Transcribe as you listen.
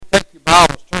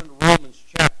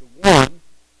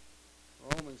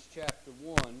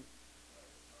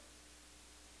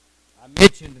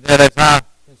that as I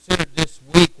considered this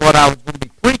week what I was going to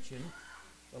be preaching,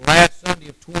 the last Sunday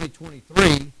of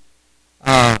 2023,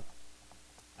 I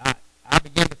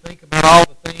began to think about all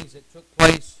the things that took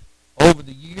place over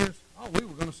the years. Oh, we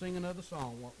were going to sing another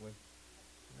song, weren't we?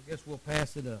 I guess we'll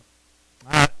pass it up.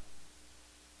 All right.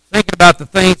 Thinking about the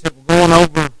things that were going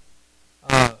over.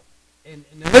 And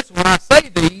listen, when I say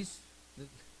these,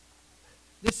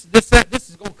 this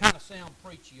is going to kind of sound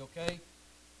preachy, okay?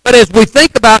 But as we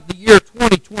think about the year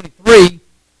 2023,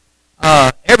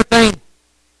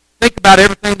 think about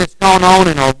everything that's gone on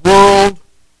in our world,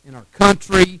 in our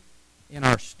country, in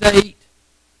our state,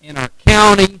 in our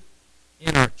county,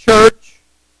 in our church,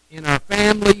 in our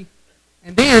family,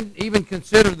 and then even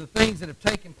consider the things that have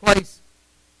taken place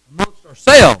amongst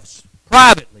ourselves,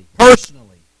 privately,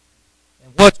 personally,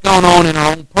 and what's going on in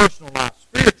our own personal life,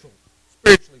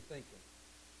 spiritually thinking.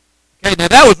 Okay, now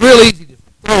that was real easy to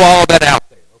throw all that out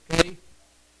there, okay?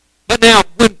 But now,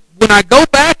 when I go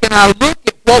back and I look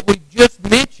at what we just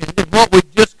mentioned and what we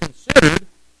just considered,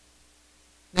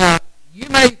 now, you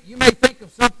may think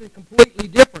of something completely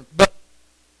different, but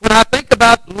when I think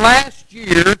about last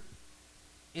year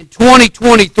in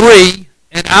 2023,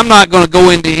 and I'm not going to go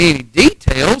into any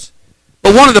details,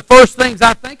 but one of the first things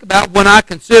I think about when I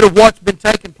consider what's been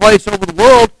taking place over the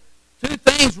world, two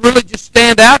things really just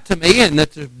stand out to me, and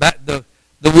that's the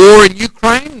war in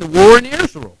Ukraine and the war in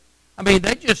Israel. I mean,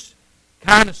 they just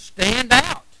kind of stand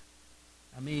out.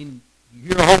 I mean, you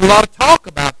hear a whole lot of talk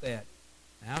about that.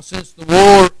 Now, since the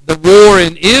war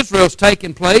in Israel's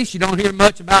taken place, you don't hear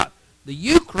much about the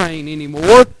Ukraine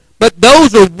anymore, but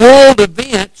those are world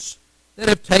events that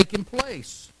have taken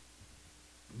place.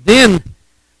 Then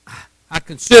I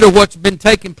consider what's been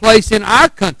taking place in our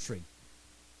country,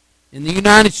 in the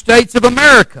United States of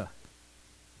America.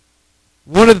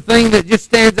 One of the things that just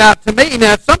stands out to me,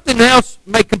 now something else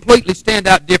may completely stand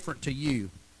out different to you.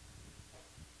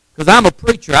 Because I'm a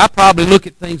preacher, I probably look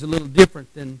at things a little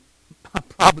different than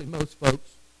probably most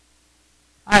folks.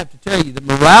 I have to tell you, the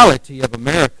morality of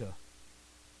America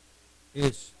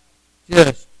is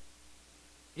just,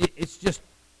 it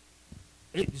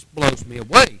just blows me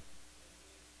away.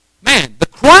 Man, the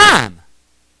crime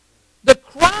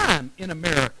in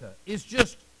America is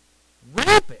just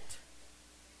rampant.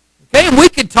 Okay, and we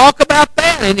can talk about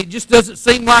that, and it just doesn't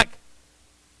seem like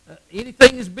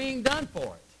anything is being done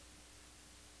for it.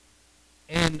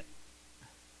 And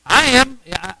I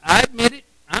admit it,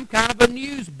 I'm kind of a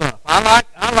news buff. I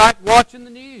like watching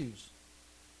the news.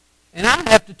 And I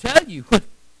have to tell you,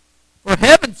 for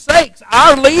heaven's sakes,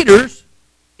 our leaders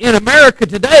in America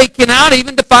today cannot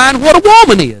even define what a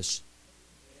woman is.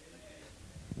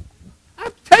 I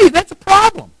have to tell you, that's a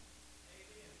problem.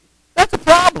 That's a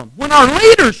problem. When our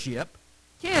leadership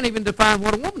can't even define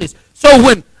what a woman is. So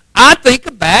when I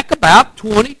think back about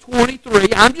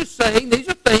 2023, I'm just saying these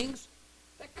are things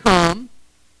that come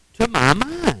to my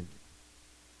mind.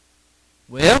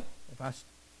 Well, if I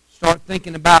start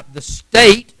thinking about the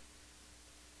state,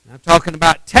 I'm talking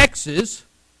about Texas,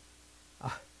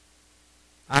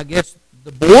 I guess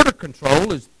the border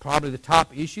control is probably the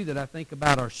top issue that I think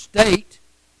about our state.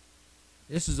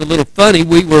 This is a little funny.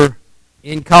 We were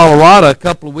in Colorado a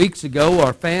couple of weeks ago,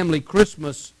 our family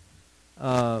Christmas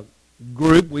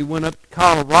group. We went up to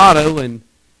Colorado, and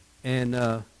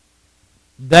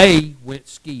they went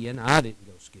skiing. I didn't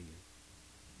go skiing.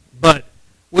 But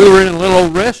we were in a little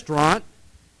old restaurant,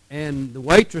 and the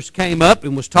waitress came up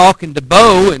and was talking to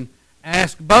Bo and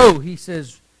asked Bo, he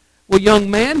says, "Well,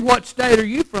 young man, what state are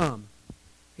you from?"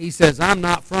 He says, "I'm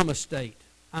not from a state.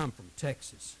 I'm from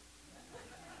Texas."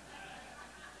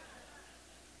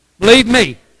 Believe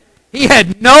me, he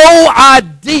had no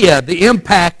idea the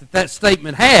impact that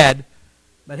statement had,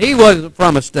 but he wasn't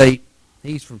from a state.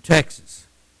 He's from Texas.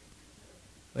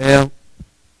 Well,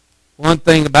 one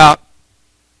thing about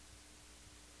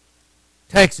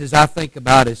Texas I think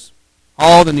about is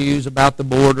all the news about the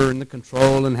border and the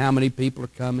control and how many people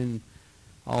are coming,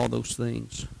 all those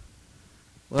things.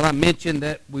 Well, I mentioned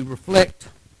that we reflect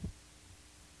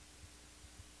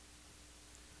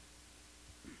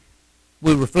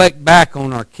back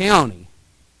on our county.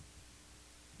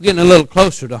 We're getting a little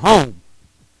closer to home.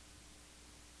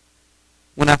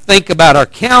 When I think about our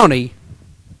county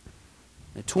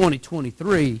in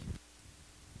 2023,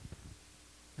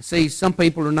 I see some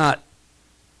people are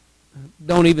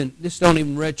don't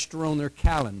even register on their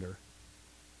calendar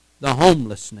the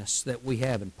homelessness that we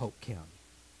have in Polk County.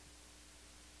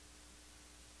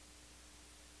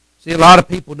 See, a lot of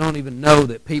people don't even know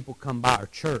that people come by our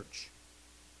church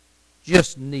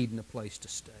just needing a place to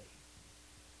stay.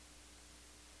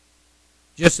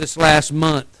 Just this last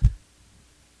month,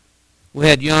 We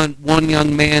had one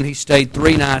young man, he stayed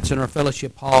 3 nights in our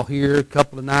fellowship hall here. A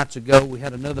couple of nights ago, we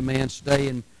had another man stay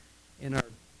in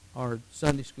our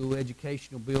Sunday school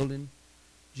educational building,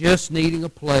 just needing a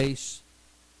place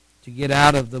to get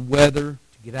out of the weather,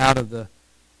 to get out of the...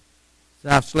 So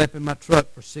I've slept in my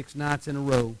truck for 6 nights in a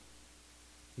row.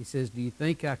 He says, do you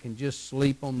think I can just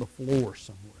sleep on the floor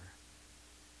somewhere?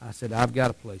 I said, I've got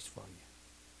a place for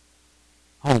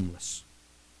you. Homeless.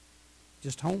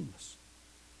 Just homeless.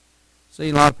 See,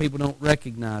 a lot of people don't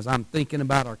recognize. I'm thinking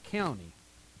about our county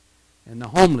and the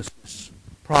homelessness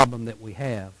problem that we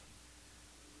have.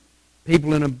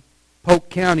 People in Polk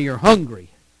County are hungry.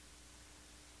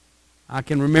 I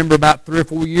can remember about 3 or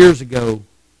 4 years ago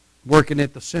working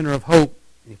at the Center of Hope.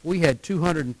 If we had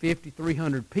 250,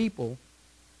 300 people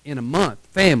in a month,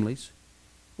 families,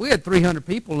 we had 300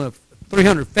 people,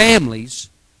 300 families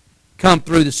come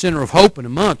through the Center of Hope in a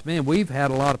month. Man, we've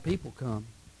had a lot of people come.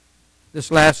 This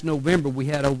last November, we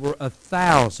had over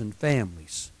 1,000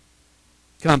 families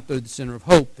come through the Center of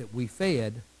Hope that we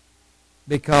fed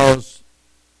because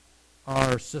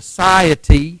our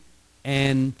society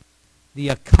and the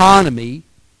economy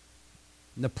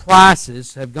and the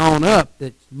prices have gone up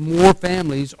that more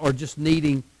families are just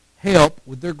needing help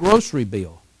with their grocery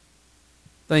bill,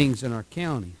 things in our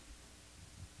county.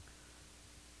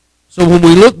 So when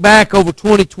we look back over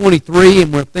 2023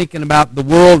 and we're thinking about the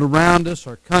world around us,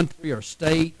 our country, our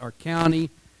state, our county,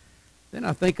 then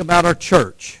I think about our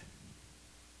church.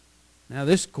 Now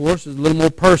this, of course, is a little more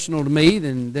personal to me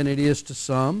than it is to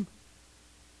some.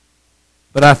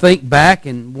 But I think back,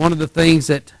 and one of the things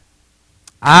that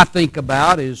I think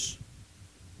about is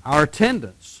our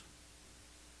attendance.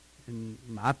 And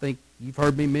I think you've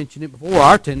heard me mention it before.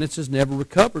 Our attendance has never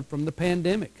recovered from the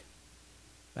pandemic.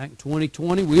 Back in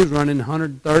 2020, we was running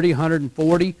 130,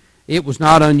 140. It was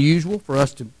not unusual for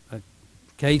us to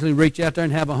occasionally reach out there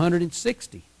and have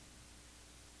 160.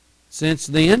 Since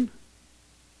then,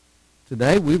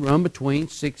 today we run between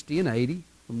 60 and 80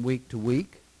 from week to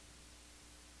week.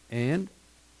 And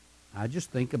I just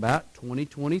think about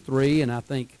 2023, and I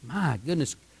think, my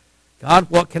goodness, God,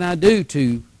 what can I do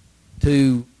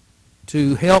to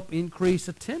help increase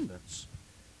attendance,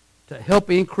 to help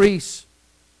increase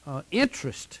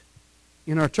interest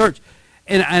in our church?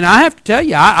 And I have to tell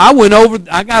you,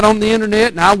 I got on the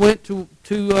internet and I went to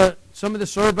some of the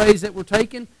surveys that were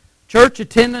taken. Church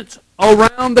attendance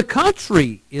around the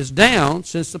country is down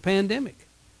since the pandemic.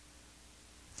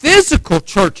 Physical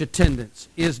church attendance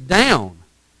is down.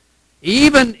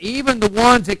 Even the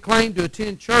ones that claim to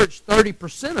attend church,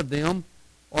 30% of them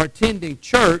are attending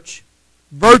church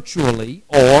virtually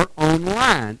or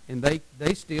online. And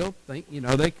they still think,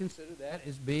 they consider that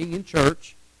as being in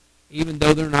church. Even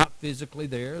though they're not physically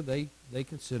there, they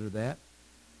consider that.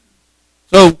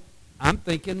 So I'm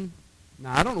thinking,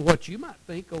 now I don't know what you might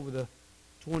think over the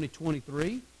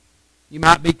 2023. You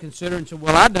might be considering, so,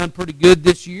 well, I've done pretty good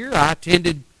this year. I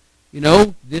attended,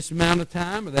 this amount of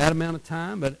time or that amount of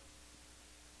time. But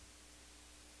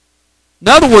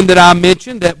another one that I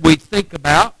mentioned that we think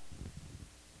about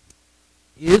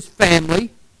is family.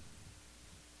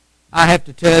 I have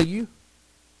to tell you,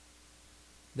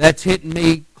 that's hitting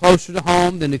me closer to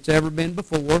home than it's ever been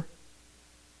before.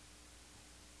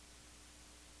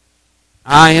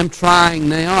 I am trying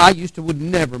now. I would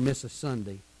never miss a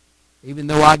Sunday. Even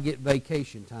though I get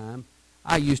vacation time,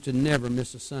 I used to never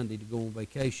miss a Sunday to go on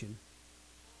vacation.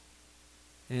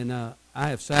 And I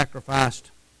have sacrificed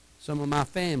some of my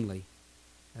family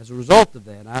as a result of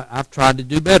that. I've tried to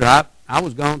do better. I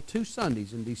was gone 2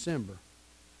 Sundays in December.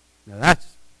 Now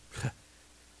that's...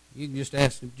 You can just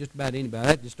ask just about anybody.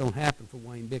 That just don't happen for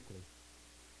Wayne Bickley.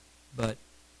 But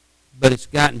it's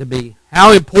gotten to be,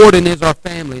 how important is our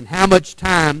family and how much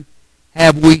time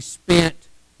have we spent,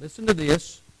 listen to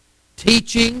this,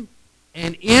 teaching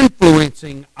and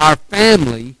influencing our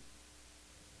family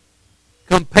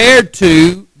compared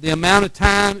to the amount of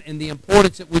time and the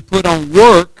importance that we put on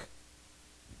work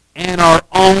and our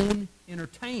own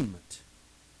entertainment.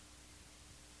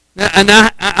 Now, and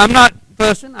I'm not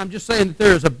fussing. I'm just saying that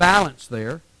there is a balance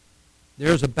there.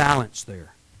 There's a balance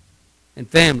there. And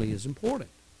family is important.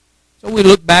 So we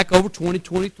look back over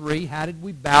 2023. How did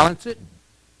we balance it?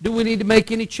 Do we need to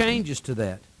make any changes to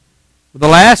that? Well, the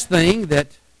last thing that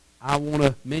I want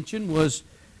to mention was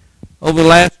over the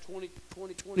last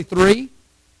 2023,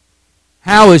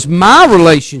 how is my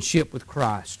relationship with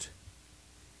Christ?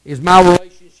 Is my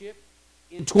relationship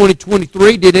in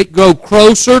 2023, did it go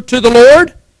closer to the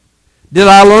Lord? Did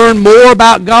I learn more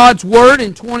about God's Word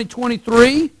in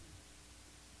 2023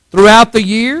 throughout the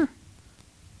year?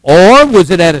 Or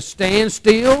was it at a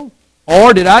standstill?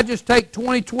 Or did I just take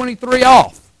 2023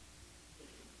 off?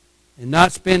 and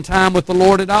not spend time with the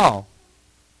Lord at all.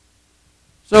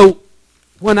 So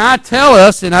when I tell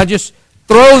us, and I just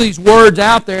throw these words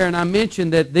out there, and I mention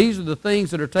that these are the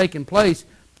things that are taking place,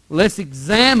 let's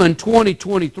examine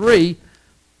 2023.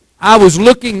 I was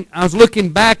looking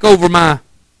back over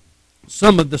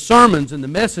some of the sermons and the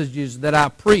messages that I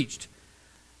preached.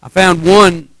 I found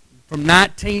one from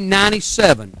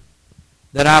 1997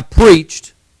 that I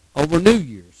preached over New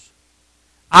Year's.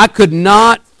 I could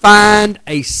not find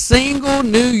a single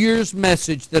New Year's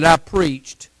message that I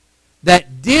preached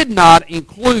that did not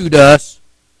include us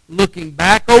looking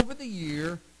back over the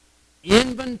year,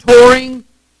 inventorying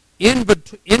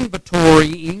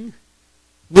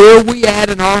where we at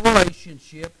in our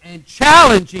relationship, and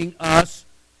challenging us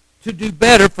to do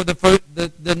better for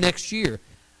the next year.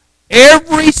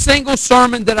 Every single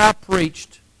sermon that I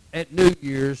preached at New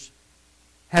Year's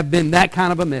have been that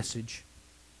kind of a message,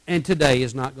 and today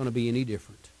is not going to be any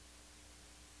different.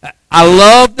 I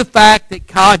love the fact that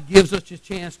God gives us a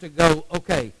chance to go,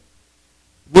 okay,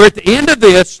 we're at the end of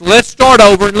this, let's start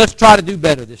over and let's try to do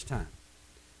better this time.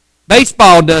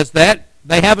 Baseball does that.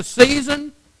 They have a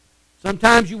season.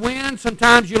 Sometimes you win,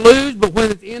 sometimes you lose, but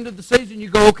when at the end of the season you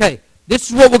go, okay, this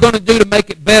is what we're going to do to make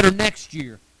it better next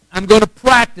year. I'm going to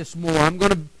practice more. I'm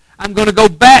going to go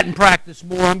bat and practice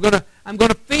more. I'm going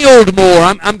to field more.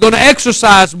 I'm going to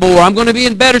exercise more. I'm going to be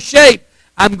in better shape.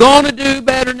 I'm going to do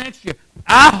better next year.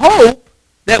 I hope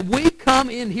that we come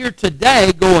in here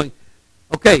today going,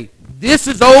 okay, this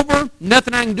is over.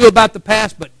 Nothing I can do about the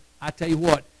past, but I tell you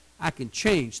what, I can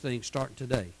change things starting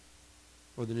today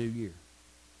for the new year.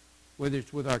 Whether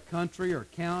it's with our country or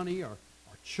county or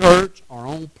our church, our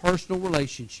own personal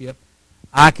relationship,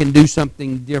 I can do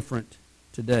something different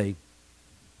today.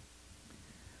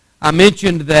 I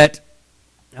mentioned that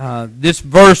this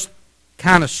verse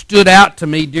kind of stood out to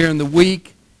me during the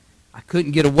week. I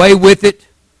couldn't get away with it.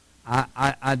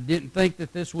 I didn't think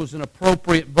that this was an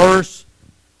appropriate verse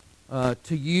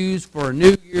to use for a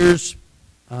New Year's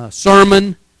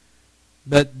sermon,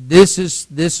 but this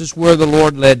is where the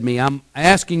Lord led me. I'm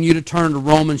asking you to turn to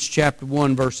Romans chapter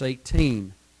 1, verse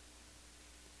 18.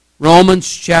 Romans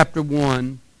chapter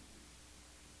 1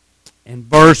 and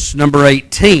verse number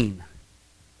 18.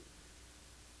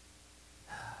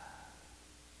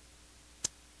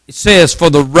 It says, "For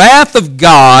the wrath of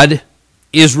God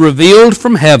is revealed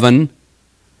from heaven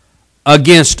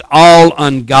against all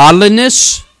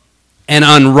ungodliness and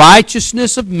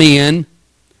unrighteousness of men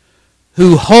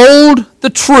who hold the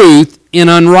truth in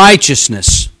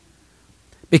unrighteousness,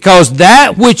 because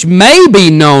that which may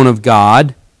be known of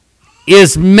God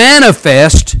is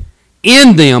manifest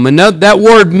in them." And that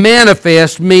word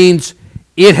manifest means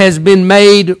it has been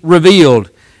made revealed.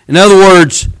 In other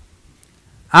words,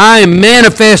 I am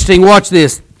manifesting, watch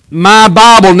this, my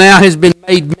Bible now has been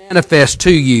made manifest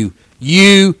to you.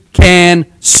 You can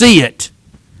see it.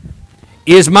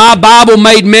 Is my Bible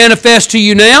made manifest to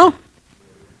you now?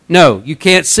 No, you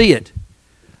can't see it.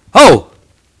 Oh,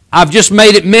 I've just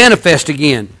made it manifest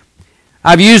again.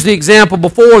 I've used the example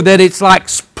before that it's like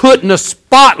putting a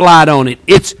spotlight on it.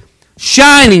 It's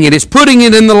shining it. It's putting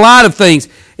it in the light of things.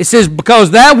 It says,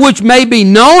 because that which may be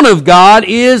known of God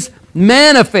is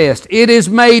manifest. It is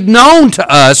made known to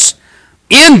us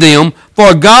in them,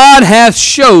 for God hath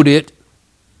showed it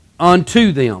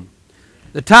unto them.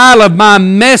 The title of my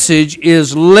message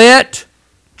is Let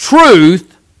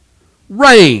Truth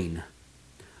Reign.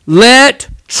 Let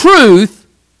Truth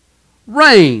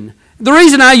Reign. The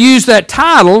reason I use that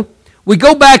title, we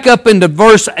go back up into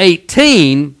verse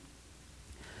 18.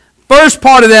 First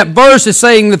part of that verse is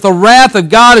saying that the wrath of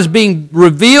God is being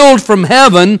revealed from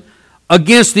heaven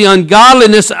against the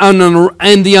ungodliness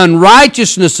and the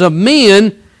unrighteousness of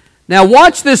men. Now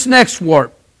watch this next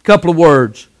word, couple of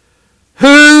words.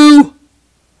 Who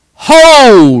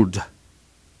hold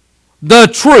the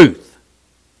truth.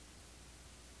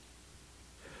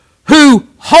 Who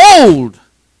hold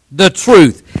the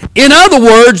truth. In other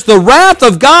words, the wrath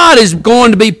of God is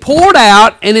going to be poured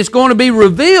out and it's going to be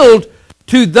revealed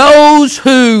to those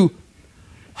who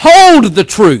hold the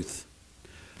truth,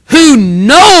 who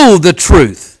know the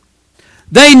truth.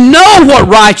 They know what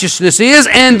righteousness is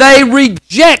and they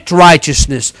reject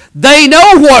righteousness. They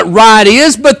know what right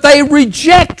is, but they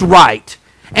reject right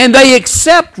and they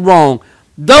accept wrong.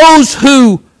 Those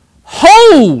who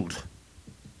hold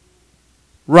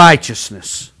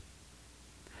righteousness,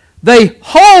 they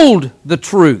hold the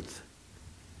truth.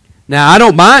 Now, I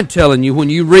don't mind telling you, when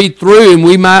you read through, and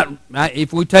we might,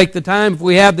 if we take the time, if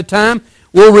we have the time,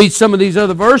 we'll read some of these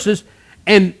other verses.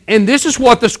 And this is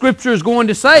what the Scripture is going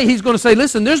to say. He's going to say,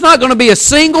 listen, there's not going to be a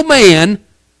single man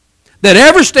that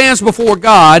ever stands before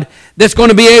God that's going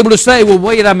to be able to say, well,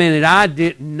 wait a minute, I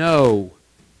didn't know.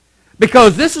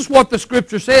 Because this is what the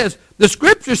Scripture says. The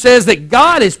Scripture says that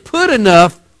God has put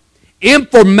enough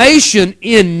information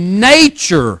in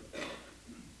nature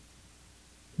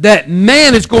that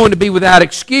man is going to be without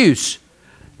excuse.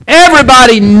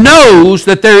 Everybody knows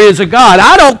that there is a God.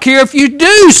 I don't care if you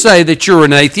do say that you're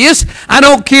an atheist. I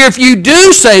don't care if you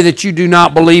do say that you do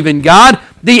not believe in God.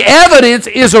 The evidence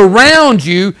is around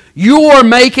you. You are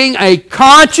making a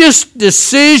conscious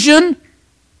decision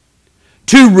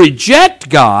to reject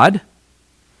God.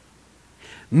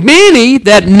 Many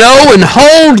that know and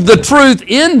hold the truth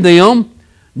in them,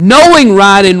 knowing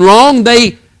right and wrong,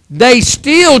 they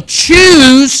still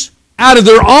choose out of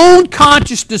their own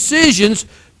conscious decisions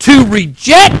to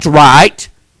reject right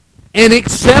and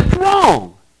accept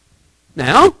wrong.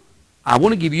 Now, I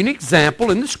want to give you an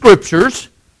example in the Scriptures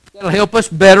that'll help us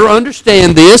better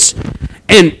understand this.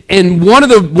 And one of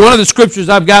the scriptures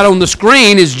I've got on the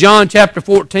screen is John chapter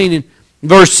 14 and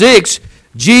verse 6.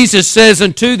 Jesus says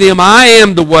unto them, I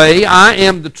am the way, I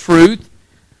am the truth,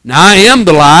 and I am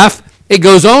the life. It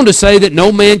goes on to say that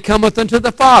no man cometh unto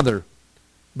the Father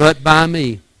but by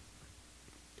me.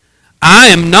 I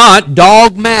am not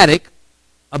dogmatic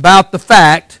about the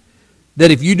fact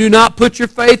that if you do not put your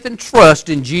faith and trust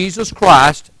in Jesus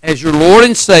Christ as your Lord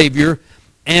and Savior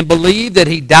and believe that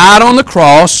He died on the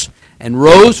cross and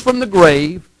rose from the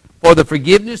grave for the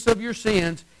forgiveness of your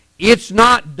sins, it's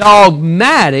not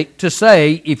dogmatic to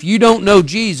say if you don't know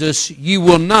Jesus, you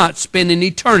will not spend an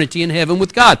eternity in heaven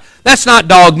with God. That's not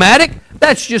dogmatic.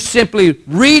 That's just simply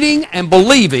reading and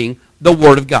believing the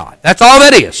Word of God. That's all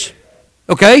that is.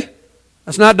 Okay?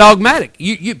 That's not dogmatic.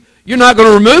 You're not going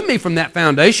to remove me from that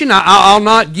foundation. I'll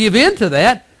not give in to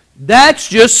that. That's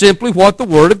just simply what the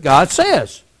Word of God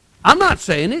says. I'm not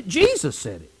saying it. Jesus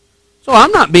said it. So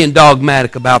I'm not being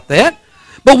dogmatic about that.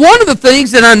 But one of the things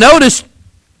that I noticed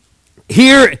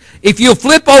here, if you'll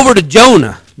flip over to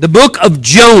Jonah, the book of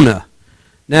Jonah.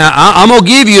 Now, I'm going to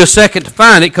give you a second to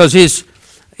find it because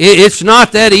it's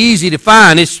not that easy to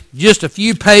find. It's just a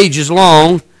few pages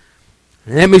long.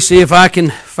 Let me see if I can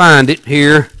find it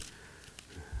here.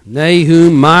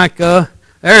 Nahum, Micah.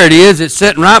 There it is. It's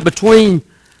sitting right between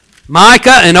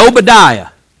Micah and Obadiah.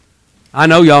 I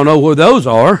know y'all know where those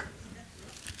are.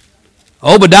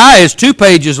 Obadiah is 2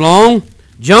 pages long.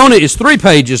 Jonah is 3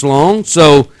 pages long.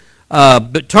 So,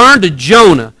 but turn to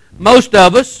Jonah. Most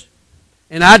of us,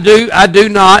 and I do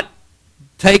not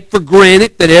take for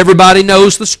granted that everybody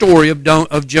knows the story of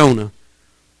Jonah.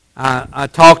 I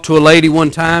talked to a lady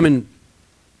one time, and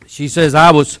she says,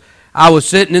 I was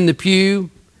sitting in the pew.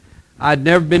 I'd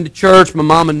never been to church. My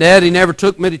mom and daddy never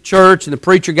took me to church. And the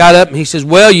preacher got up and he says,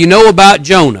 well, you know about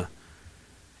Jonah.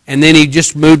 And then he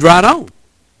just moved right on.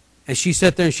 And she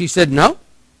sat there and she said, no,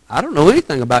 I don't know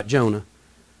anything about Jonah.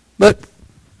 But,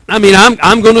 I mean,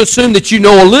 I'm going to assume that you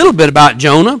know a little bit about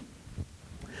Jonah.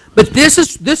 But this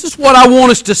is what I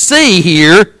want us to see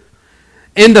here.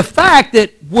 And the fact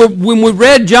that when we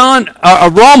read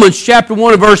Romans chapter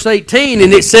 1 and verse 18,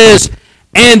 and it says,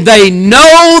 and they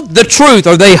know the truth,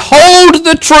 or they hold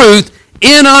the truth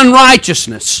in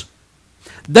unrighteousness.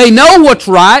 They know what's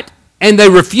right, and they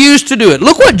refuse to do it.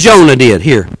 Look what Jonah did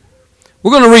here.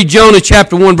 We're going to read Jonah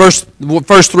chapter 1,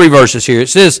 first 3 verses here. It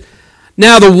says,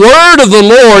 now the word of the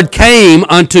Lord came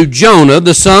unto Jonah,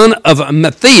 the son of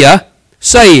Amittai,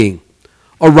 saying,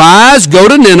 arise, go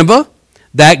to Nineveh,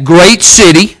 that great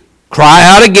city, cry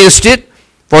out against it,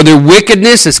 for their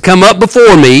wickedness has come up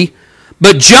before me.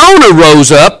 But Jonah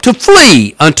rose up to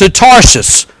flee unto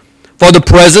Tarsus from the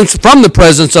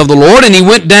presence of the Lord, and he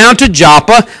went down to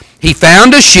Joppa. He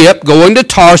found a ship going to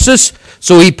Tarsus,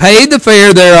 so he paid the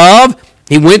fare thereof.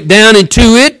 He went down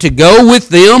into it to go with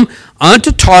them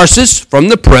unto Tarsus from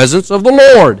the presence of the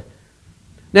Lord.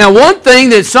 Now, one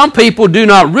thing that some people do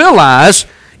not realize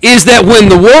is that when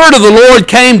the word of the Lord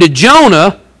came to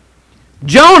Jonah,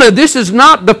 this is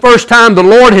not the first time the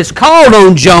Lord has called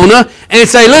on Jonah and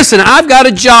say, listen, I've got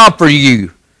a job for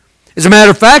you. As a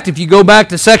matter of fact, if you go back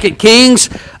to 2 Kings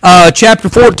chapter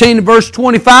 14 and verse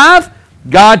 25,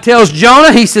 God tells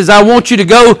Jonah, he says, I want you to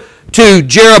go to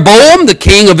Jeroboam, the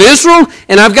king of Israel,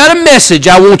 and I've got a message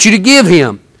I want you to give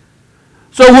him.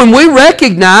 So when we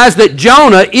recognize that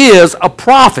Jonah is a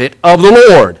prophet of the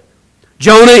Lord,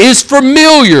 Jonah is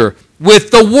familiar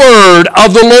with the word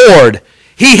of the Lord.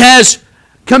 He has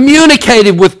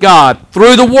communicated with God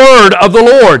through the word of the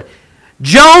Lord.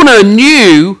 Jonah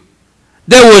knew,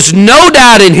 there was no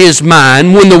doubt in his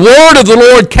mind when the word of the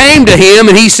Lord came to him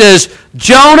and he says,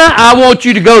 Jonah, I want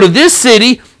you to go to this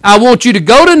city. I want you to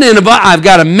go to Nineveh. I've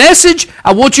got a message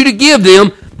I want you to give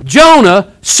them.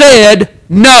 Jonah said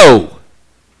no.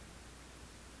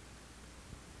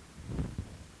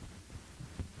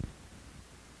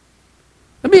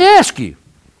 Let me ask you,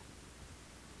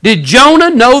 did Jonah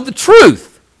know the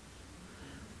truth?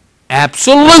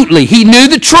 Absolutely. He knew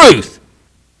the truth.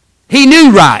 He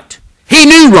knew right. He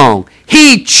knew wrong.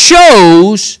 He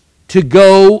chose to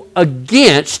go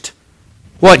against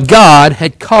what God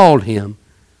had called him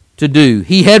to do.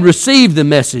 He had received the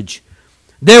message.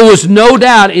 There was no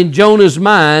doubt in Jonah's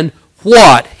mind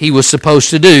what he was supposed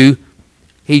to do.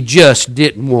 He just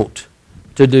didn't want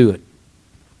to do it.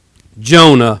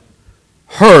 Jonah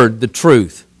heard the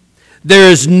truth.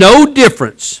 There is no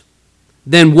difference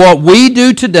than what we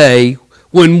do today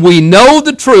when we know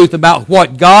the truth about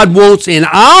what God wants in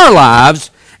our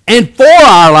lives and for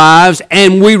our lives,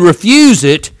 and we refuse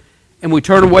it and we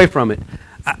turn away from it.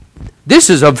 This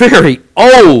is a very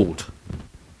old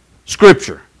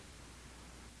Scripture.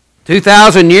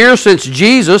 2,000 years since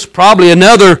Jesus, probably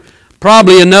another,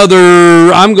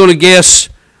 I'm going to guess,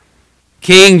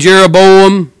 King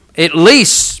Jeroboam, at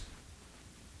least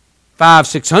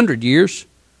 500-600 years.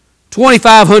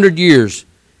 2,500 years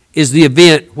is the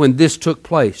event when this took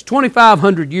place.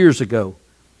 2,500 years ago.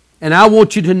 And I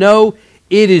want you to know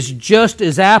it is just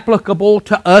as applicable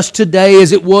to us today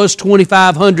as it was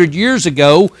 2,500 years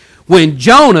ago when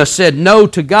Jonah said no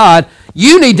to God.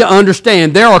 You need to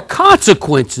understand there are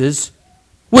consequences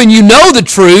when you know the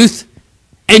truth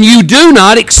and you do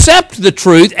not accept the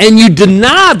truth and you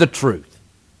deny the truth.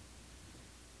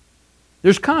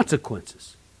 There's consequences.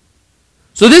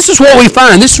 So this is what we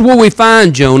find. This is what we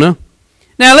find, Jonah.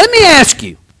 Now let me ask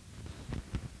you.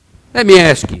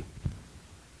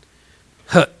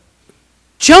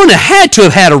 Jonah had to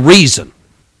have had a reason.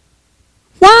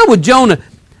 Why would Jonah?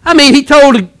 I mean, he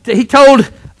told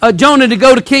Jonah to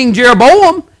go to King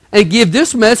Jeroboam and give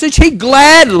this message. He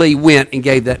gladly went and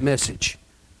gave that message.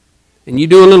 And you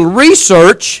do a little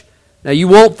research. Now you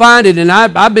won't find it, and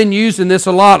I've been using this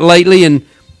a lot lately in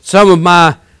some of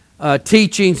my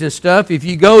teachings and stuff. If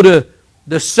you go to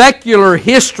the secular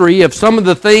history of some of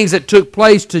the things that took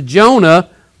place to Jonah,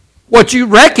 what you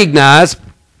recognize,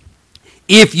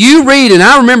 if you read, and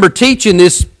I remember teaching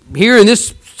this here in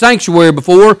this sanctuary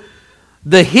before,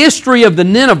 the history of the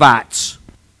Ninevites.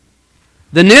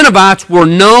 The Ninevites were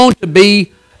known to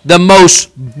be the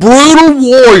most brutal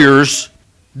warriors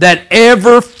that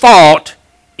ever fought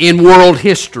in world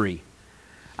history.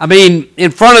 I mean,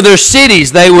 in front of their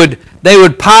cities, they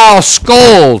would pile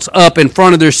skulls up in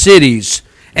front of their cities.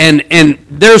 And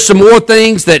there's some more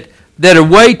things that are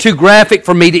way too graphic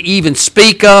for me to even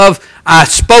speak of. I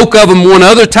spoke of them one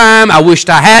other time. I wished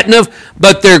I hadn't have.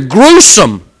 But they're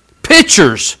gruesome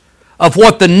pictures of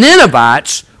what the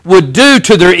Ninevites would do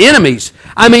to their enemies.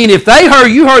 I mean, if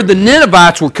you heard the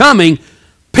Ninevites were coming,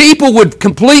 people would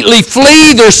completely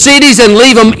flee their cities and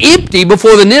leave them empty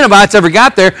before the Ninevites ever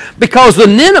got there, because the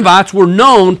Ninevites were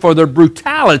known for their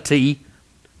brutality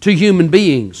to human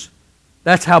beings.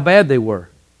 That's how bad they were.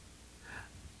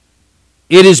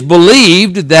 It is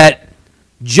believed that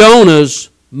Jonah's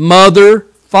mother,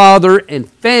 father, and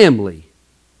family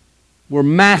were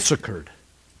massacred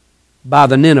by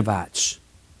the Ninevites.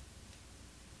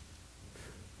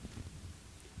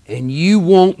 And you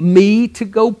want me to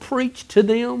go preach to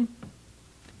them?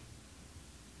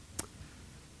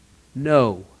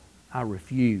 No, I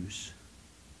refuse.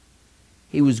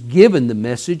 He was given the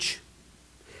message.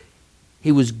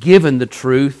 He was given the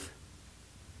truth.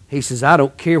 He says, I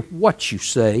don't care what you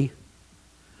say.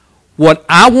 What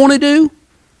I want to do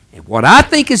and what I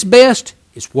think is best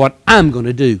is what I'm going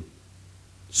to do.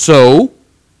 So,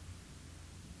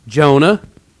 Jonah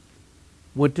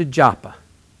went to Joppa.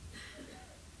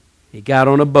 He got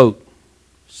on a boat,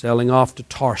 sailing off to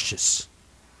Tarshish.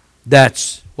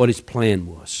 That's what his plan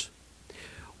was.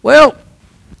 Well,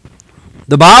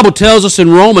 the Bible tells us in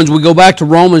Romans, we go back to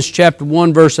Romans chapter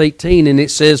 1, verse 18, and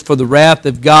it says, for the wrath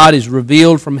of God is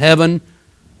revealed from heaven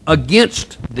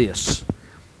against this.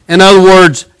 In other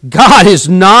words, God is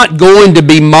not going to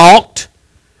be mocked.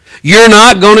 You're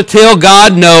not going to tell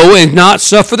God no and not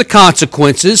suffer the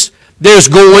consequences. There's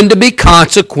going to be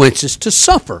consequences to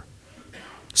suffer.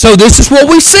 So this is what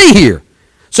we see here.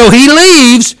 So he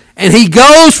leaves and he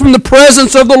goes from the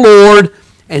presence of the Lord,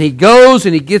 and he goes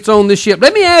and he gets on this ship.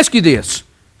 Let me ask you this.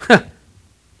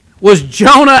 Was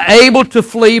Jonah able to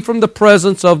flee from the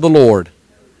presence of the Lord?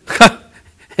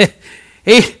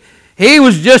 He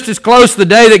was just as close the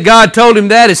day that God told him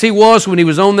that as he was when he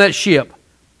was on that ship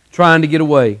trying to get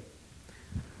away.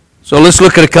 So let's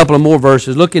look at a couple of more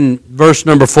verses. Look in verse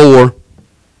number 4.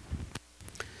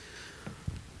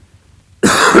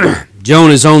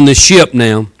 Jonah's on this ship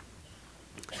now.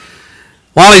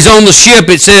 While he's on the ship,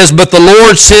 it says, but the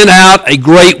Lord sent out a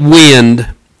great wind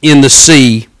in the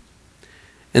sea,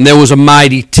 and there was a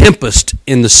mighty tempest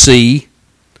in the sea,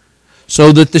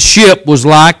 so that the ship was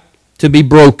like to be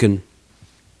broken.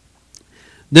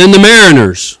 Then the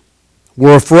mariners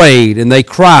were afraid, and they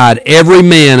cried every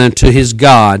man unto his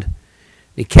God.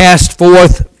 He cast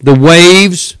forth the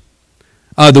wares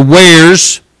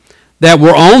that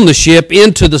were on the ship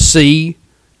into the sea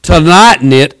to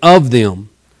lighten it of them.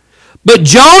 But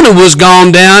Jonah was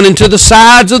gone down into the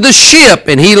sides of the ship,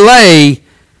 and he lay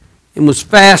and was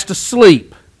fast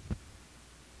asleep.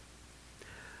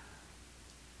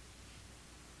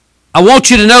 I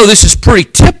want you to know this is pretty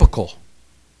typical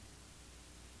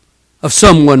of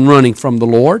someone running from the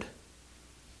Lord.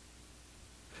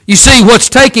 You see, what's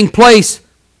taking place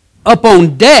up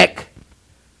on deck,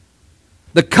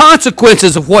 the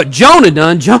consequences of what Jonah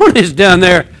done, Jonah is down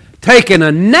there taking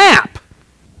a nap.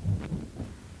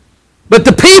 But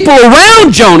the people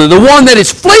around Jonah, the one that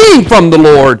is fleeing from the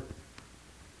Lord,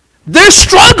 they're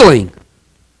struggling.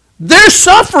 They're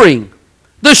suffering.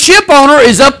 The ship owner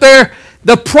is up there.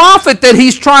 The profit that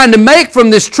he's trying to make from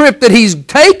this trip that he's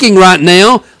taking right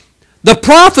now, the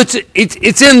profits,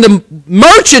 it's in the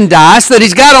merchandise that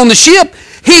he's got on the ship.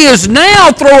 He is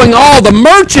now throwing all the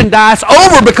merchandise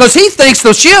over because he thinks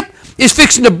the ship is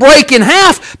fixing to break in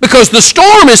half because the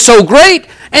storm is so great.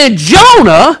 And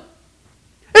Jonah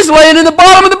is laying in the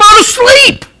bottom of the boat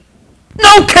asleep.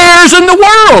 No cares in the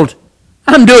world.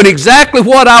 I'm doing exactly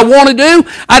what I want to do.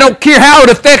 I don't care how it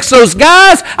affects those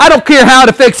guys. I don't care how it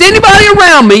affects anybody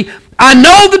around me. I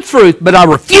know the truth, but I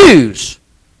refuse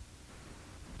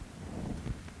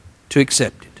to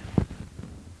accept it.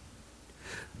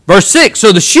 Verse 6,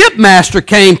 so the shipmaster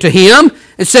came to him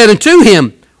and said unto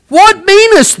him, What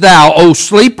meanest thou, O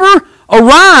sleeper?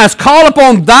 Arise, call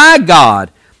upon thy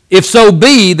God, if so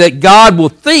be that God will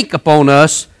think upon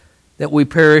us that we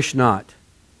perish not.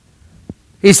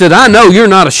 He said, I know you're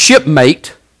not a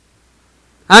shipmate.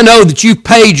 I know that you've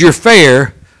paid your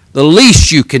fare. The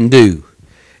least you can do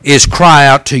is cry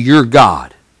out to your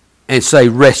God and say,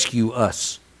 rescue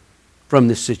us from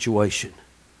this situation.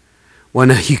 Well,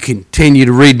 now you continue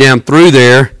to read down through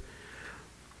there.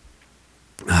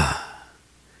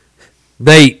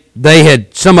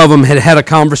 Some of them had a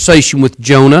conversation with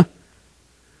Jonah.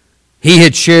 He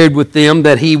had shared with them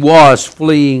that he was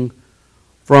fleeing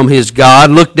from his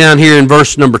God. Look down here in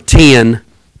verse number 10.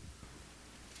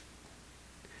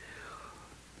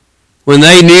 When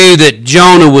they knew that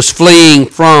Jonah was fleeing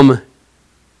from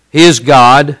his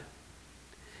God,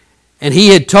 and he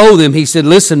had told them, he said,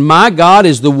 listen, my God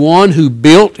is the one who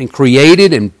built and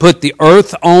created and put the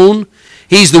earth on.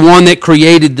 He's the one that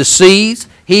created the seas.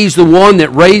 He's the one that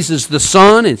raises the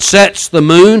sun and sets the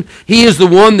moon. He is the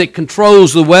one that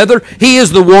controls the weather. He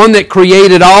is the one that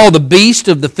created all the beasts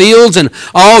of the fields and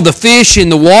all the fish in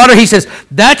the water. He says,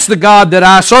 that's the God that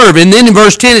I serve. And then in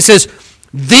verse 10 it says,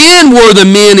 Then were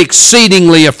the men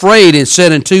exceedingly afraid and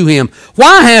said unto him,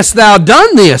 Why hast thou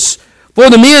done this? For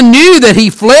the men knew that he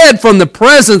fled from the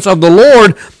presence of the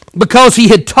Lord because he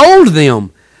had told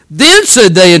them. Then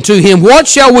said they unto him, What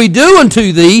shall we do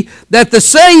unto thee, that the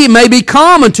sea may be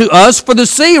calm unto us? For the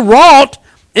sea wrought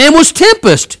and was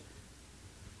tempest.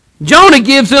 Jonah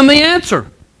gives them the answer.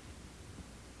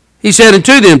 He said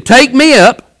unto them, Take me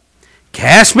up,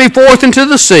 cast me forth into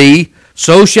the sea,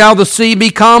 so shall the sea be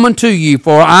calm unto you.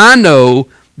 For I know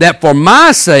that for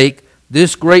my sake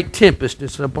this great tempest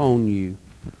is upon you.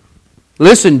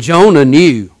 Listen, Jonah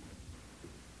knew.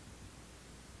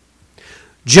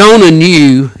 Jonah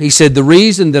knew, he said, the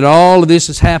reason that all of this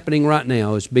is happening right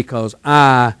now is because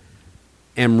I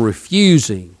am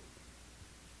refusing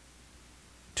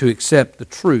to accept the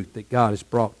truth that God has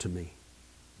brought to me.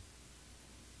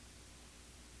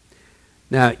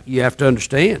 Now, you have to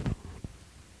understand.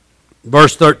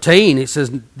 Verse 13, it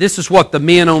says, this is what the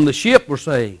men on the ship were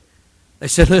saying. They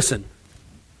said, listen,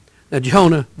 now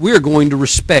Jonah, we're going to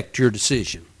respect your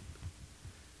decision.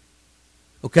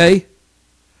 Okay?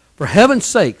 For heaven's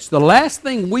sakes, the last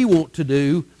thing we want to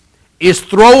do is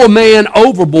throw a man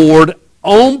overboard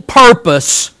on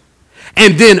purpose,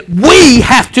 and then we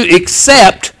have to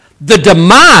accept the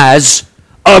demise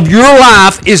of your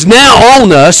life is now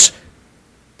on us.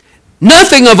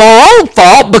 Nothing of our own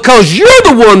fault, because you're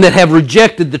the one that have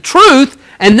rejected the truth,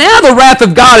 and now the wrath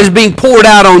of God is being poured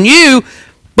out on you,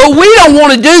 but we don't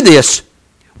want to do this.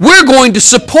 We're going to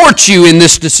support you in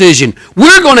this decision.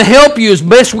 We're going to help you as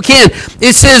best we can.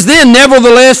 It says then,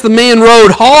 nevertheless, the men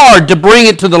rowed hard to bring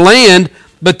it to the land,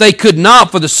 but they could not,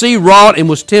 for the sea wrought and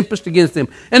was tempest against them.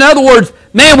 In other words,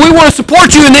 man, we want to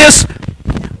support you in this.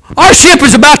 Our ship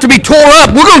is about to be tore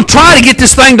up. We're going to try to get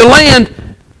this thing to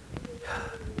land,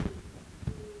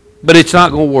 but it's not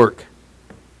going to work.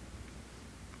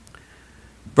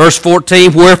 Verse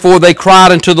 14, wherefore they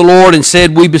cried unto the Lord and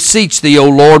said, we beseech thee, O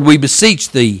Lord, we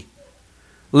beseech thee,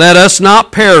 let us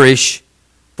not perish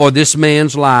for this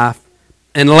man's life,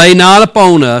 and lay not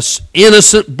upon us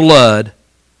innocent blood,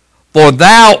 for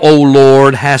thou, O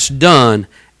Lord, hast done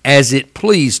as it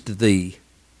pleased thee.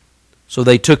 So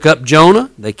they took up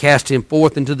Jonah, they cast him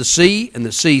forth into the sea, and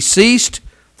the sea ceased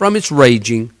from its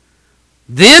raging.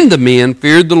 Then the men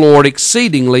feared the Lord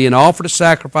exceedingly and offered a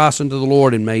sacrifice unto the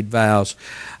Lord and made vows.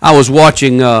 I was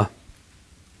watching, I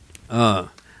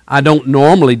don't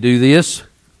normally do this,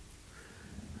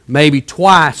 maybe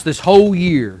twice this whole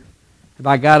year have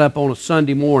I got up on a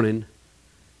Sunday morning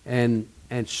and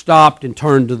stopped and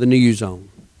turned to the news on.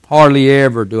 Hardly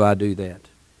ever do I do that.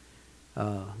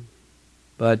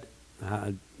 But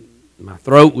my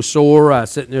throat was sore. I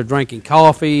was sitting there drinking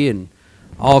coffee and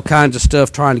all kinds of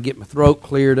stuff trying to get my throat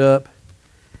cleared up.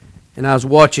 And I was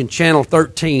watching Channel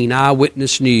 13,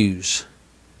 Eyewitness News.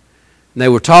 And they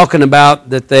were talking about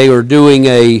that they were doing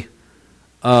a,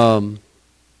 well,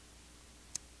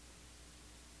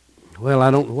 I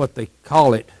don't know what they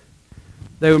call it.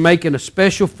 They were making a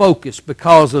special focus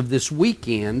because of this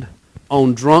weekend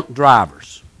on drunk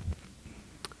drivers.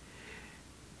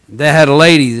 They had a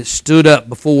lady that stood up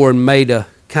before and made a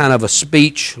kind of a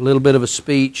speech, a little bit of a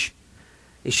speech.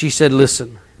 And she said,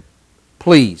 listen,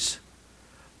 please,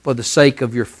 for the sake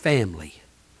of your family,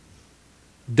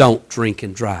 don't drink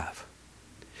and drive.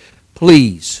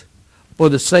 Please, for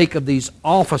the sake of these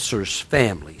officers'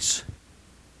 families,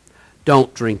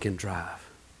 don't drink and drive.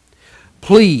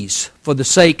 Please, for the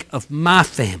sake of my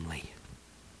family,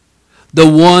 the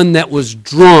one that was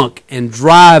drunk and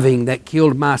driving that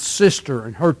killed my sister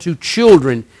and her 2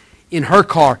 children in her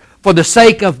car, for the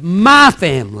sake of my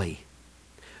family,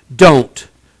 don't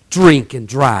drink and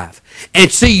drive.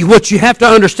 And see, what you have to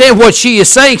understand what she is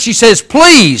saying, she says,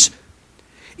 please,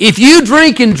 if you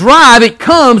drink and drive, it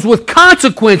comes with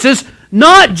consequences,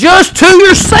 not just to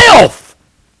yourself.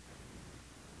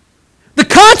 The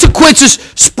consequences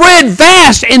spread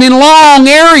vast and in long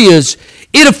areas.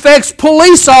 It affects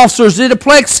police officers. It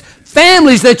affects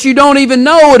families that you don't even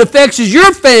know. It affects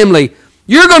your family.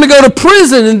 You're going to go to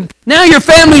prison, and now your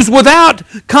family's without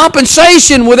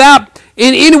compensation, without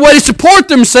in any way to support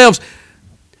themselves.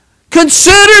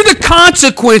 Consider the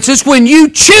consequences when you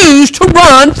choose to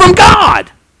run from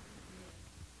God.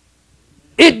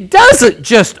 It doesn't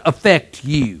just affect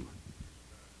you.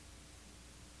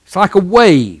 It's like a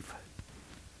wave,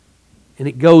 and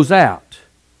it goes out,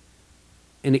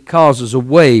 and it causes a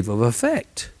wave of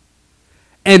effect.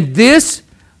 And this,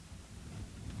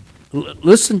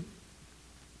 listen,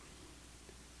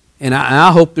 and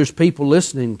I hope there's people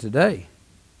listening today.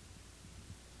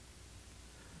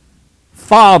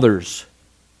 Fathers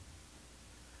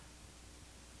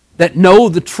that know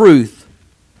the truth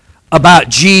about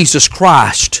Jesus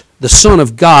Christ, the Son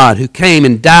of God who came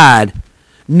and died,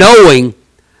 knowing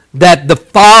that the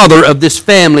father of this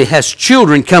family has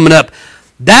children coming up,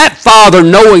 that father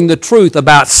knowing the truth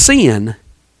about sin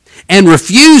and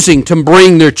refusing to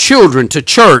bring their children to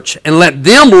church and let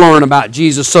them learn about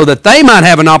Jesus so that they might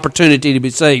have an opportunity to be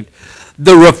saved.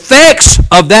 The effects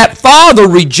of that father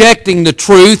rejecting the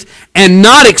truth and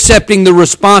not accepting the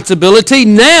responsibility,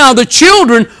 now the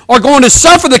children are going to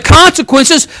suffer the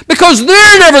consequences because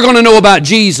they're never going to know about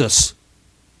Jesus.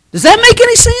 Does that make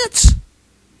any sense?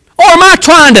 Or am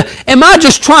I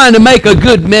just trying to make a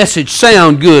good message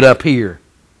sound good up here?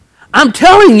 I'm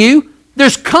telling you,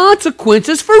 there's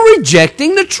consequences for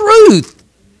rejecting the truth.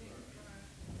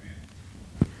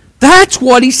 That's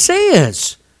what he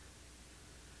says.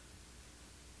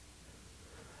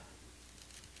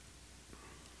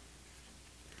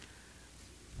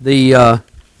 The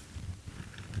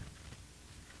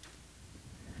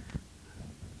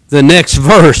next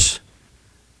verse,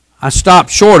 I stopped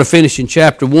short of finishing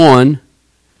chapter 1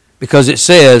 because it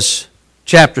says,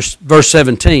 verse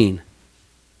 17,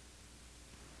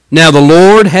 now the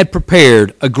Lord had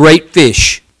prepared a great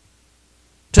fish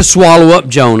to swallow up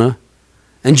Jonah,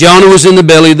 and Jonah was in the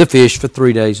belly of the fish for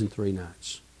 3 days and 3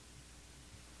 nights.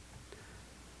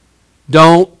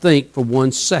 Don't think for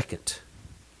 1 second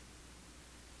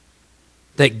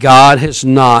that God has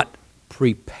not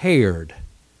prepared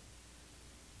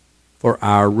for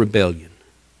our rebellion.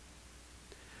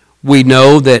 We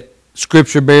know that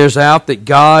Scripture bears out that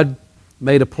God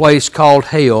made a place called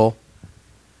hell,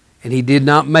 and He did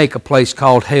not make a place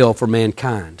called hell for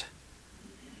mankind.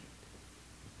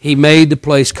 He made the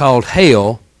place called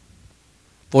hell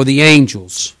for the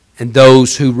angels and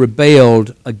those who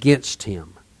rebelled against Him.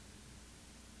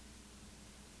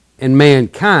 And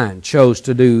mankind chose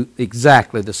to do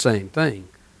exactly the same thing.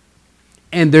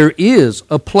 And there is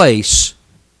a place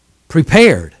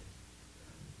prepared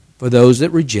for those that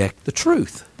reject the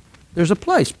truth. There's a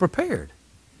place prepared.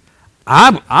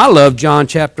 I love John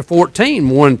chapter 14,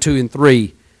 1, 2, and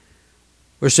 3,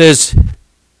 where it says,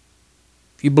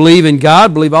 if you believe in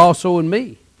God, believe also in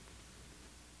me.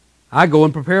 I go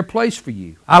and prepare a place for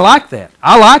you. I like that.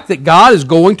 I like that God is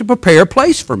going to prepare a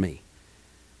place for me.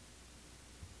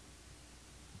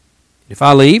 If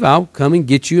I leave, I'll come and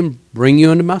get you and bring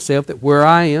you unto myself, that where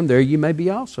I am, there you may be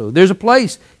also. There's a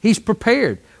place He's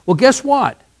prepared. Well, guess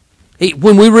what?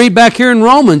 When we read back here in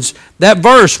Romans, that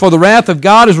verse, for the wrath of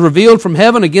God is revealed from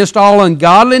heaven against all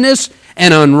ungodliness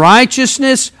and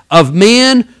unrighteousness of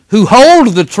men who hold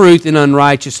the truth in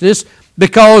unrighteousness,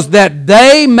 because that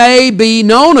they may be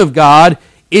known of God.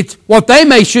 It's what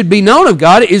should be known of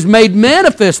God is made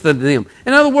manifest unto them.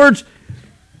 In other words,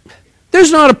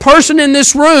 there's not a person in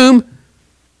this room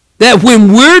that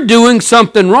when we're doing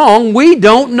something wrong, we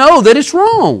don't know that it's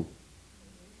wrong.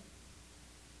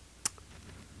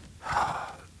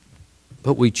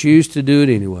 But we choose to do it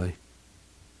anyway.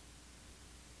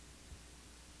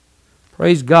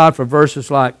 Praise God for verses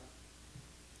like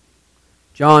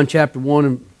John chapter 1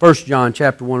 and 1 John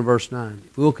chapter 1 and verse 9.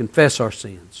 If we'll confess our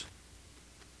sins,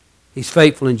 He's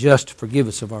faithful and just to forgive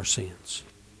us of our sins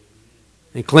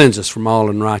and cleanse us from all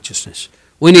unrighteousness.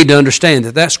 We need to understand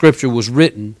that that scripture was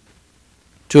written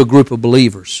to a group of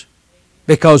believers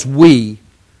because we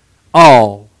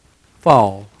all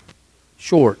fall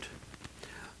short.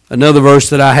 Another verse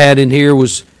that I had in here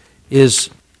is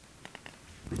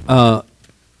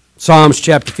Psalms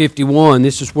chapter 51.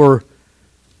 This is where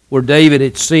David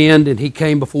had sinned and he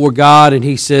came before God and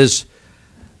he says,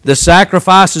 the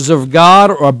sacrifices of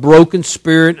God are a broken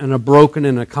spirit and a broken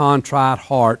and a contrite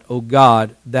heart. O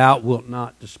God, thou wilt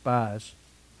not despise.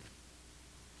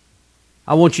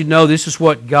 I want you to know this is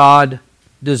what God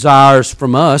desires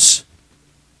from us.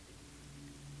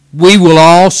 We will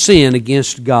all sin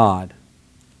against God.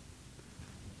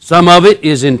 Some of it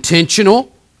is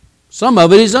intentional. Some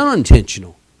of it is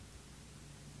unintentional.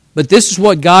 But this is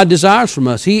what God desires from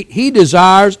us. He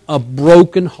desires a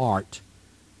broken heart.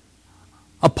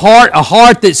 A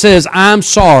heart that says, I'm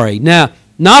sorry. Now,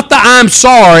 not the I'm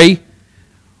sorry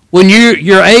when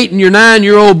your 8 and your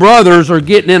 9-year-old brothers are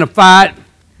getting in a fight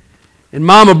and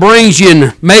Mama brings you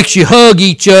and makes you hug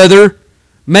each other,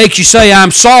 makes you say,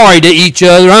 I'm sorry to each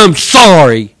other. I'm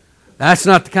sorry. That's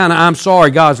not the kind of I'm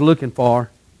sorry God's looking for.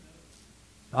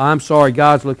 I'm sorry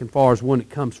God's looking for is one that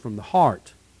comes from the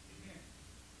heart.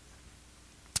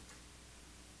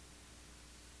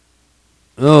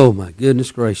 Oh my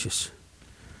goodness gracious.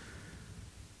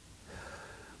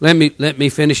 Let me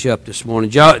finish up this morning.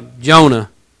 Jonah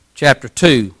chapter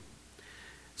 2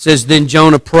 says, then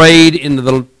Jonah prayed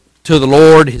to the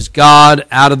Lord his God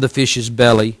out of the fish's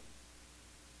belly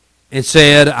and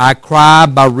said, I cry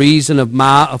by reason of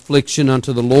my affliction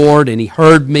unto the Lord, and He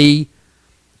heard me.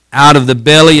 Out of the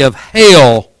belly of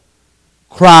hell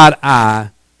cried I,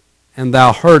 and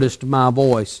thou heardest my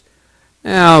voice.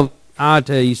 Now, I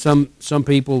tell you, some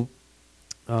people,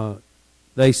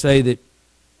 they say that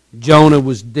Jonah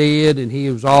was dead and he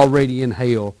was already in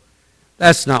hell.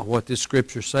 That's not what this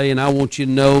scripture's saying. I want you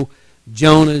to know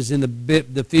Jonah's in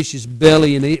the fish's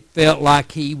belly, and it felt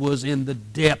like he was in the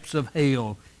depths of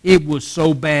hell. It was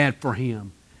so bad for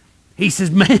him. He says,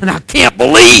 man, I can't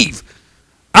believe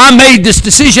I made this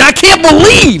decision. I can't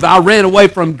believe I ran away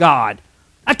from God.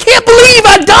 I can't believe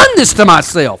I've done this to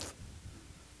myself.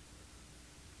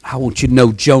 I want you to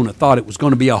know Jonah thought it was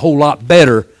going to be a whole lot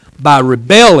better by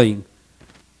rebelling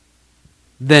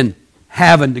than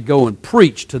having to go and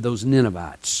preach to those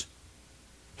Ninevites.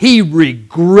 He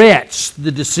regrets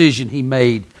the decision he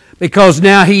made because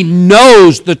now he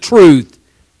knows the truth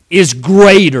is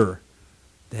greater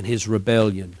than his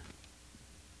rebellion.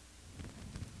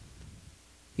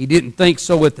 He didn't think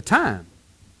so at the time.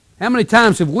 How many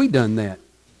times have we done that?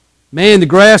 Man, the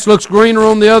grass looks greener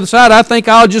on the other side. I think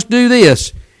I'll just do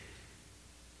this.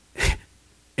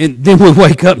 And then we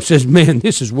wake up and says, man,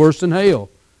 this is worse than hell.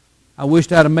 I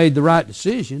wished I'd have made the right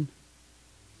decision.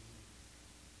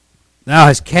 Thou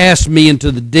hast cast me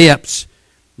into the depths,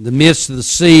 in the midst of the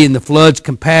sea, and the floods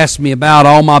compass me about.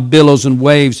 All my billows and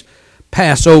waves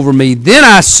pass over me. Then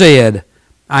I said,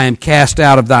 I am cast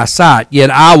out of thy sight, yet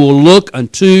I will look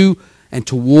unto and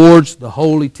towards the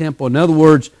holy temple. In other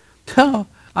words,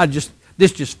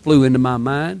 this just flew into my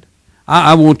mind.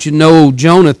 I want you to know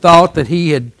Jonah thought that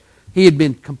he had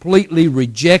been completely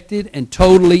rejected and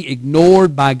totally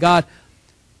ignored by God.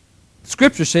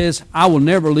 Scripture says, I will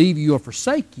never leave you or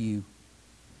forsake you.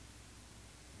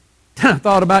 Then I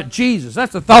thought about Jesus.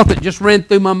 That's a thought that just ran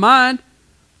through my mind.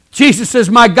 Jesus says,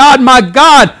 my God,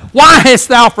 Why hast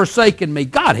thou forsaken me?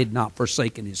 God had not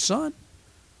forsaken his Son.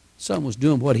 The Son was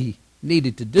doing what he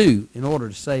needed to do in order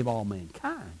to save all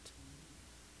mankind.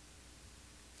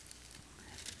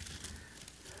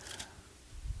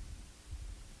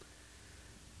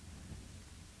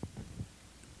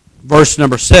 Verse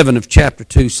number 7 of chapter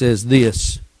 2 says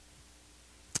this.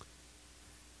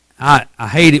 I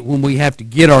hate it when we have to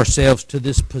get ourselves to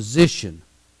this position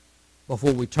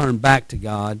before we turn back to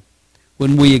God,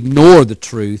 when we ignore the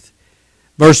truth.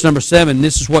 Verse number 7,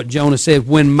 this is what Jonah said,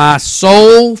 when my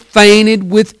soul fainted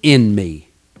within me,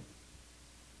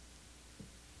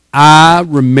 I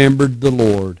remembered the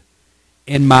Lord,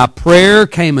 and my prayer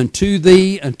came unto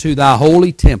thee, unto thy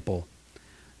holy temple.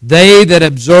 They that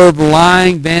observe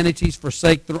lying vanities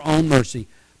forsake their own mercy,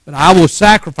 but I will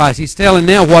sacrifice. He's telling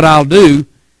now what I'll do.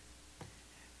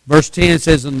 Verse 10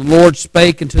 says, and the Lord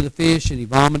spake unto the fish, and he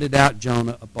vomited out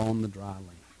Jonah upon the dry land.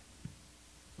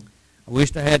 I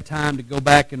wished I had time to go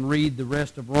back and read the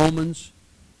rest of Romans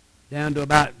down to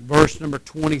about verse number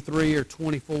 23 or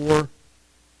 24.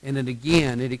 And then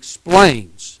again, it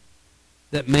explains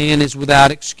that man is without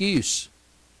excuse.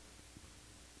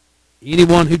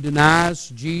 Anyone who denies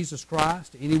Jesus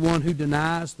Christ, anyone who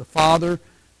denies the Father,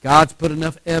 God's put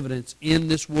enough evidence in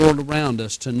this world around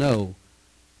us to know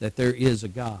that there is a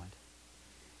God.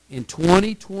 In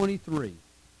 2023,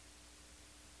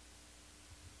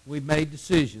 we've made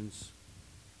decisions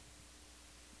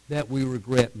that we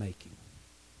regret making.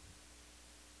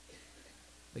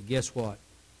 But guess what?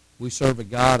 We serve a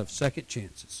God of second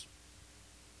chances.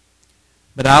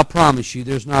 But I'll promise you,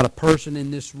 there's not a person in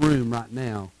this room right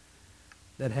now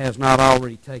that has not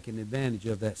already taken advantage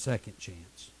of that second chance.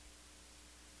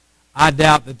 I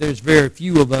doubt that there's very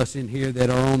few of us in here that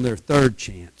are on their third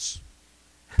chance.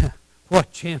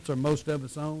 What chance are most of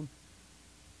us on?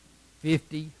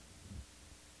 50,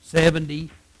 70,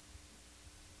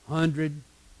 100.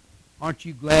 Aren't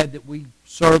you glad that we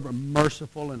serve a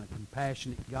merciful and a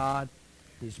compassionate God?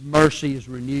 His mercy is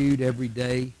renewed every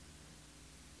day.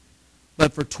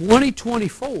 But for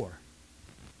 2024,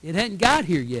 it hadn't got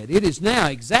here yet. It is now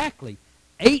exactly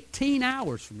 18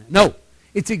 hours from now. No,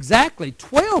 it's exactly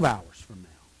 12 hours from now.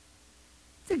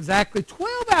 It's exactly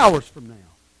 12 hours from now.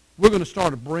 We're going to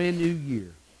start a brand new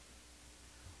year.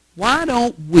 Why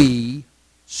don't we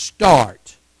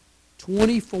start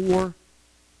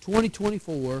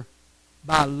 2024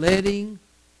 by letting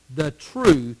the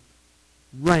truth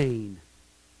reign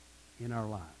in our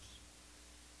lives?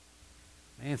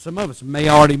 Man, some of us may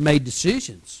already made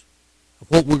decisions of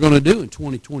what we're going to do in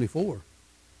 2024.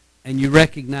 And you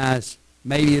recognize,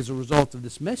 maybe as a result of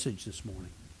this message this morning,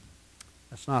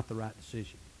 that's not the right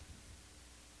decision.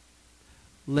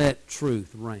 Let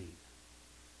truth reign.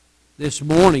 This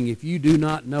morning, if you do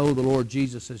not know the Lord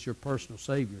Jesus as your personal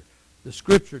Savior, the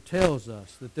Scripture tells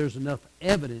us that there's enough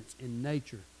evidence in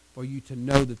nature for you to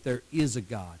know that there is a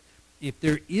God. If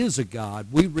there is a God,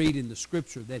 we read in the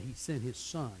Scripture that He sent His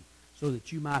Son so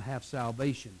that you might have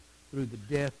salvation through the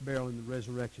death, burial, and the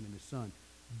resurrection of His Son.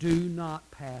 Do not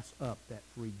pass up that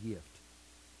free gift.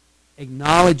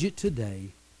 Acknowledge it today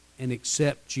and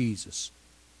accept Jesus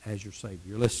as your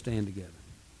Savior. Let's stand together.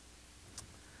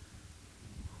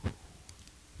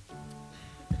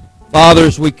 Father,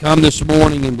 as we come this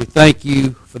morning and we thank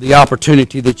you for the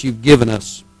opportunity that you've given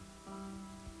us,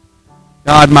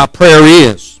 God, my prayer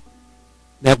is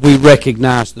that we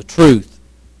recognize the truth.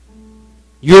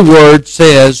 Your word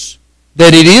says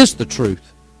that it is the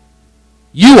truth.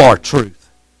 You are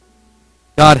truth.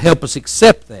 God, help us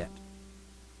accept that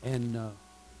and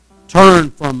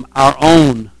turn from our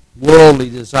own worldly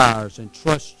desires and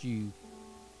trust you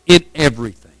in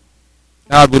everything.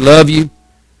 God, we love you.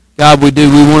 God, we do.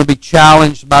 We want to be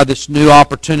challenged by this new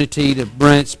opportunity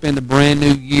to spend a brand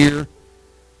new year,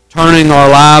 turning our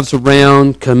lives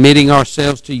around, committing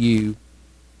ourselves to you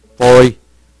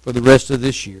for the rest of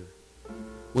this year.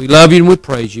 We love you and we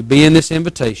praise you. Be in this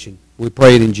invitation. We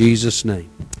pray it in Jesus' name.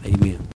 Amen.